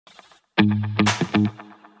Hello,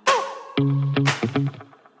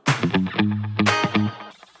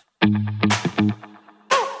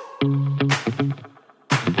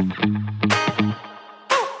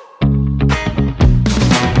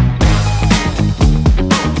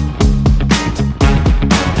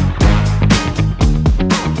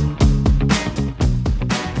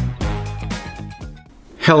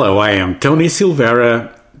 I am Tony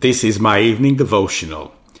Silveira. This is my evening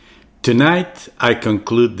devotional. Tonight, I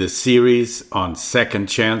conclude the series on second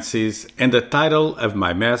chances, and the title of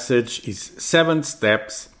my message is 7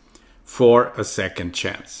 Steps for a Second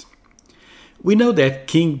Chance. We know that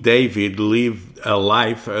King David lived a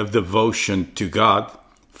life of devotion to God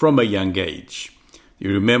from a young age.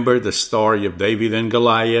 You remember the story of David and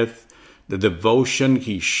Goliath, the devotion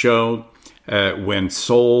he showed when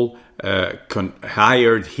Saul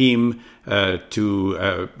hired him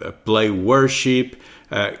to play worship.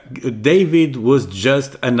 David was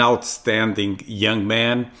just an outstanding young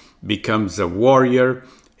man, becomes a warrior,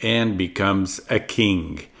 and becomes a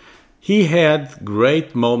king. He had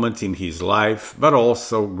great moments in his life, but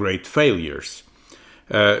also great failures.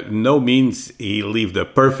 No means he lived a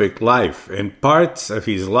perfect life, and parts of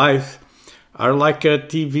his life are like a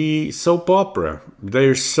TV soap opera.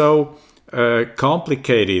 They're so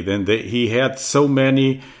complicated, and he had so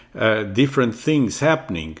many different things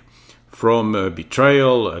happening, from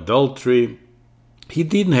betrayal, adultery. He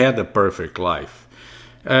didn't have a perfect life.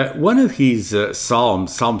 One of his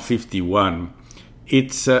Psalms, Psalm 51,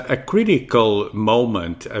 it's a critical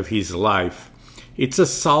moment of his life. It's a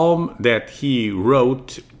psalm that he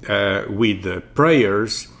wrote with the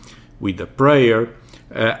prayer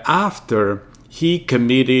after he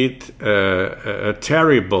committed a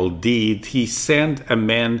terrible deed. He sent a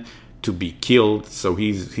man to be killed, so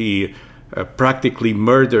he practically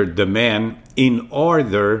murdered the man in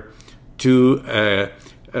order to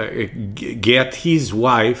get his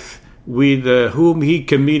wife with whom he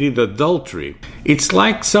committed adultery. It's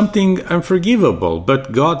like something unforgivable,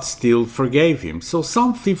 but God still forgave him. So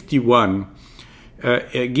Psalm 51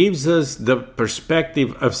 gives us the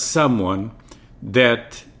perspective of someone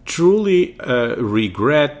that truly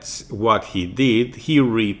regrets what he did. He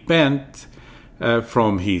repents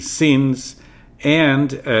from his sins,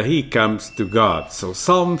 and he comes to God. So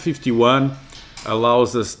Psalm 51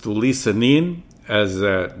 allows us to listen in as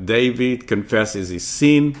David confesses his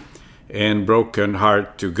sin and broken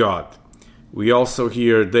heart to God. We also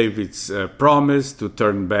hear David's promise to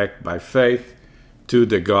turn back by faith to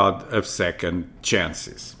the God of second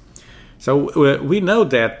chances. So we know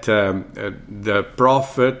that the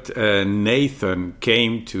prophet Nathan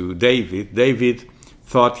came to David. David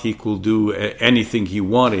thought he could do anything he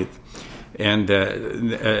wanted. And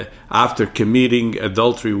after committing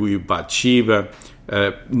adultery with Bathsheba,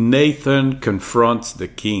 Nathan confronts the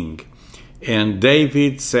king. And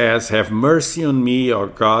David says, "Have mercy on me, O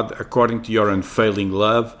God, according to your unfailing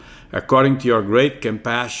love, according to your great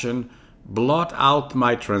compassion. Blot out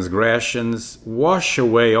my transgressions, wash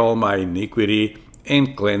away all my iniquity,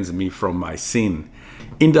 and cleanse me from my sin."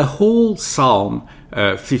 In the whole Psalm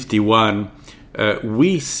 51,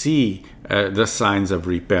 we see the signs of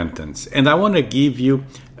repentance. And I want to give you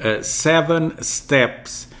 7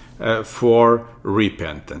 steps for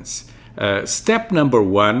repentance. Step number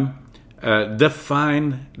 1,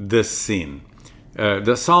 define the sin.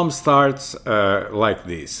 The psalm starts like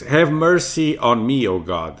this: "Have mercy on me, O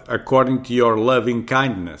God, according to your loving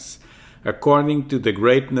kindness, according to the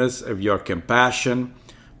greatness of your compassion.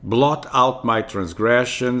 Blot out my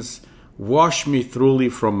transgressions, wash me thoroughly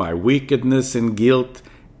from my wickedness and guilt,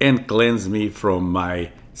 and cleanse me from my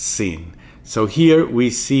sin." So here we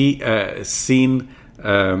see sin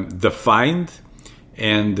defined.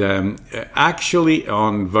 And actually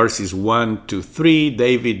on verses 1 to 3,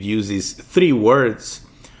 David uses 3 words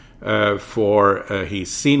for his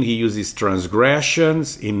sin. He uses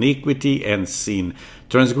transgressions, iniquity, and sin.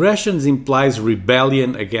 Transgressions implies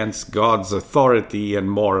rebellion against God's authority and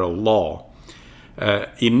moral law.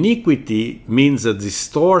 Iniquity means a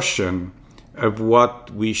distortion of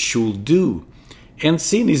what we should do. And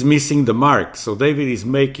sin is missing the mark. So David is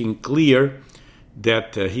making clear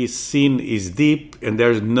that his sin is deep and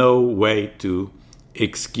there's no way to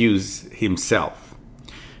excuse himself.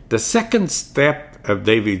 The second step of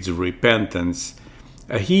David's repentance,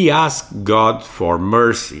 he asked God for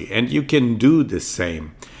mercy, and you can do the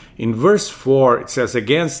same. In verse 4, it says,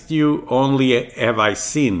 "Against you only have I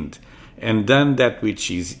sinned, and done that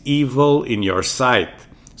which is evil in your sight,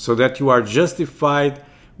 so that you are justified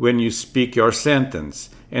when you speak your sentence,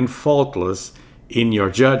 and faultless in your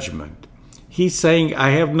judgment." He's saying, I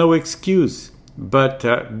have no excuse, but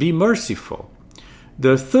be merciful.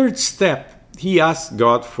 The third step, he asked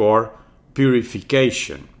God for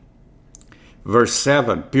purification. Verse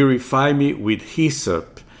 7, purify me with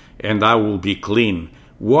hyssop, and I will be clean.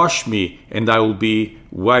 Wash me, and I will be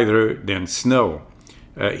whiter than snow.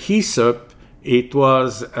 Hyssop, it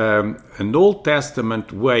was an Old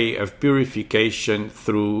Testament way of purification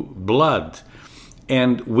through blood.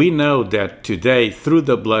 And we know that today, through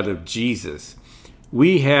the blood of Jesus,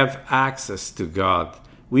 we have access to God.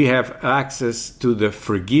 We have access to the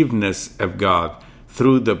forgiveness of God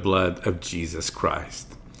through the blood of Jesus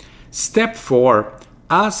Christ. Step 4,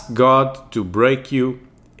 ask God to break you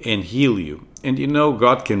and heal you. And you know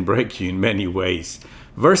God can break you in many ways.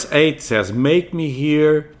 Verse 8 says, make me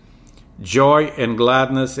hear joy and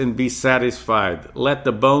gladness and be satisfied. Let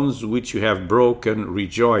the bones which you have broken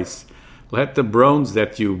rejoice. Let the bones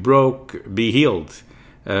that you broke be healed,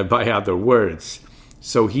 by other words.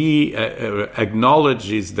 So he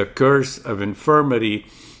acknowledges the curse of infirmity,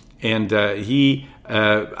 and he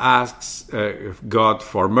asks God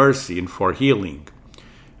for mercy and for healing.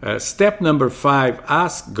 Step number 5,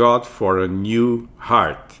 ask God for a new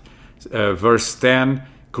heart. Verse 10,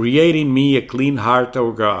 create in me a clean heart,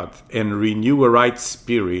 O God, and renew a right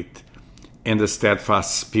spirit and a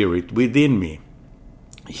steadfast spirit within me.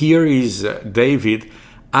 Here is David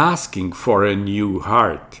asking for a new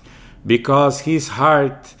heart because his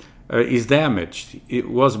heart is damaged. It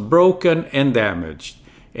was broken and damaged.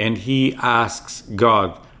 And he asks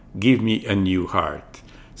God, give me a new heart.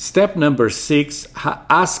 Step number 6,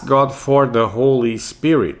 ask God for the Holy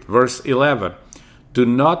Spirit. Verse 11, do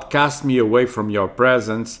not cast me away from your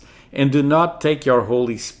presence, and do not take your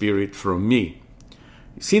Holy Spirit from me.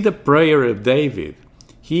 See the prayer of David.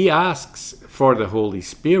 He asks for the Holy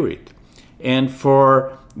Spirit and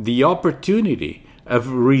for the opportunity of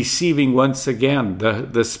receiving once again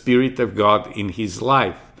the Spirit of God in his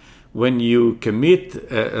life. When you commit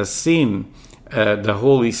a sin, the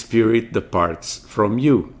Holy Spirit departs from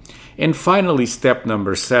you. And finally, step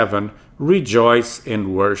number 7, rejoice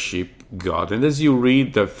and worship God. And as you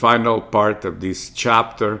read the final part of this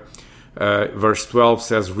chapter, verse 12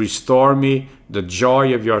 says, restore me the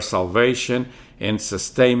joy of your salvation and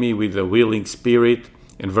sustain me with a willing spirit.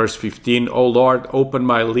 In verse 15, O Lord, open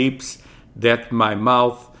my lips that my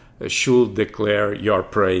mouth should declare your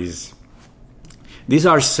praise. These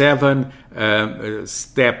are 7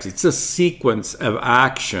 steps. It's a sequence of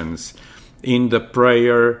actions in the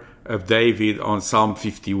prayer of David on Psalm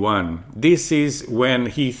 51. This is when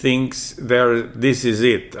he thinks this is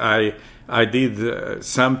it. I did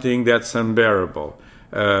something that's unbearable.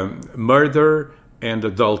 Murder and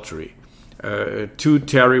adultery. 2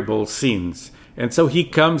 terrible sins. And so he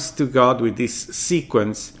comes to God with this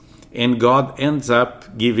sequence, and God ends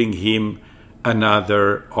up giving him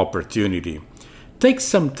another opportunity. Take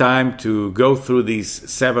some time to go through these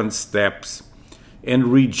 7 steps and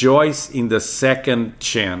rejoice in the second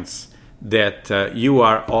chance that you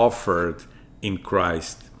are offered in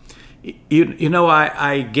Christ. You know,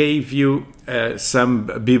 I gave you some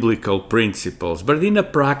biblical principles, but in a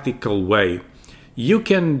practical way, you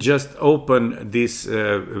can just open this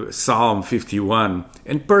Psalm 51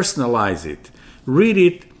 and personalize it. Read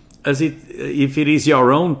it as if it is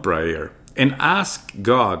your own prayer, and ask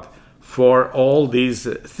God for all these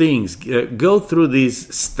things. Go through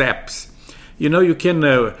these steps. You know, you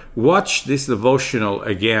can watch this devotional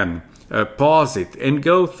again, pause it, and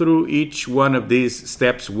go through each one of these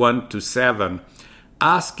steps 1 to 7,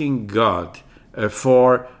 asking God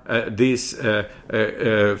for this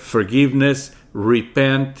forgiveness,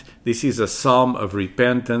 repent. This is a psalm of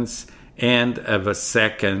repentance and of a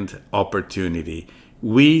second opportunity.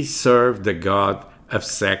 We serve the God of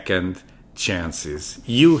second chances.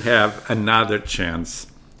 You have another chance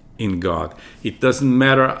in God. It doesn't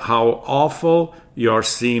matter how awful your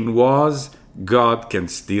sin was, God can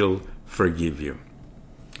still forgive you.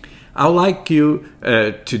 I'd like you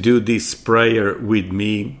to do this prayer with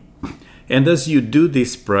me. And as you do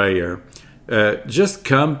this prayer, just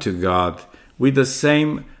come to God with the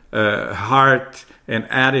same heart and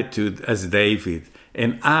attitude as David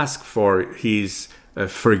and ask for his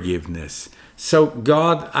forgiveness. So,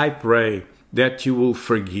 God, I pray that you will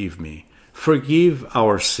forgive me. Forgive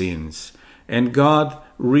our sins. And God,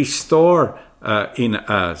 restore in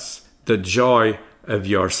us the joy of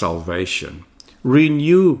your salvation.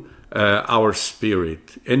 Renew our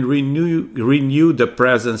spirit and renew the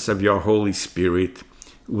presence of your Holy Spirit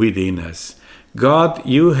within us. God,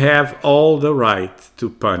 you have all the right to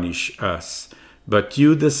punish us, but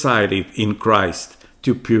you decided in Christ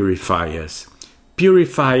to purify us.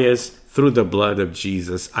 Purify us through the blood of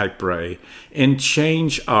Jesus, I pray, and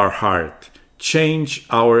change our heart. change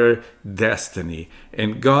our destiny,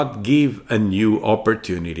 and God give a new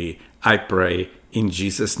opportunity. I pray in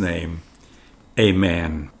Jesus' name.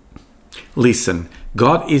 Amen. Listen,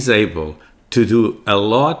 God is able to do a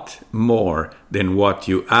lot more than what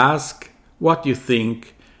you ask, what you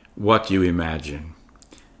think, what you imagine.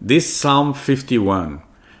 This Psalm 51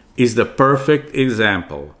 is the perfect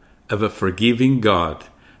example of a forgiving God,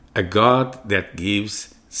 a God that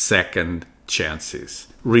gives second chances.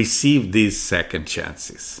 Receive these second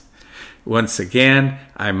chances. Once again,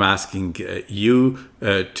 I'm asking you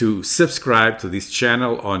to subscribe to this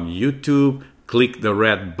channel on YouTube. Click the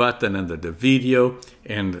red button under the video,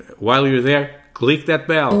 and while you're there, click that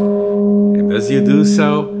bell. And as you do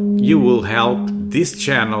so, you will help this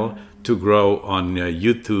channel to grow on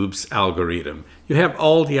YouTube's algorithm. You have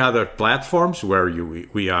all the other platforms where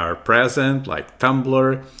we are present, like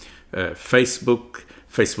Tumblr,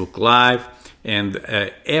 Facebook Live, and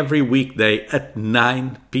every weekday at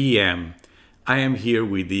 9 p.m. I am here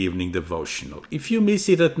with the evening devotional. If you miss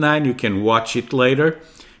it at 9, you can watch it later.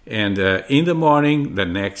 And in the morning, the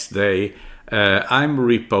next day, I'm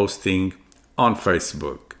reposting on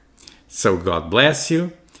Facebook. So God bless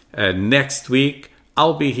you. Next week,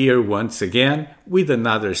 I'll be here once again with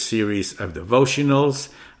another series of devotionals.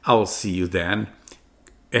 I'll see you then.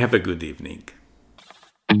 Have a good evening.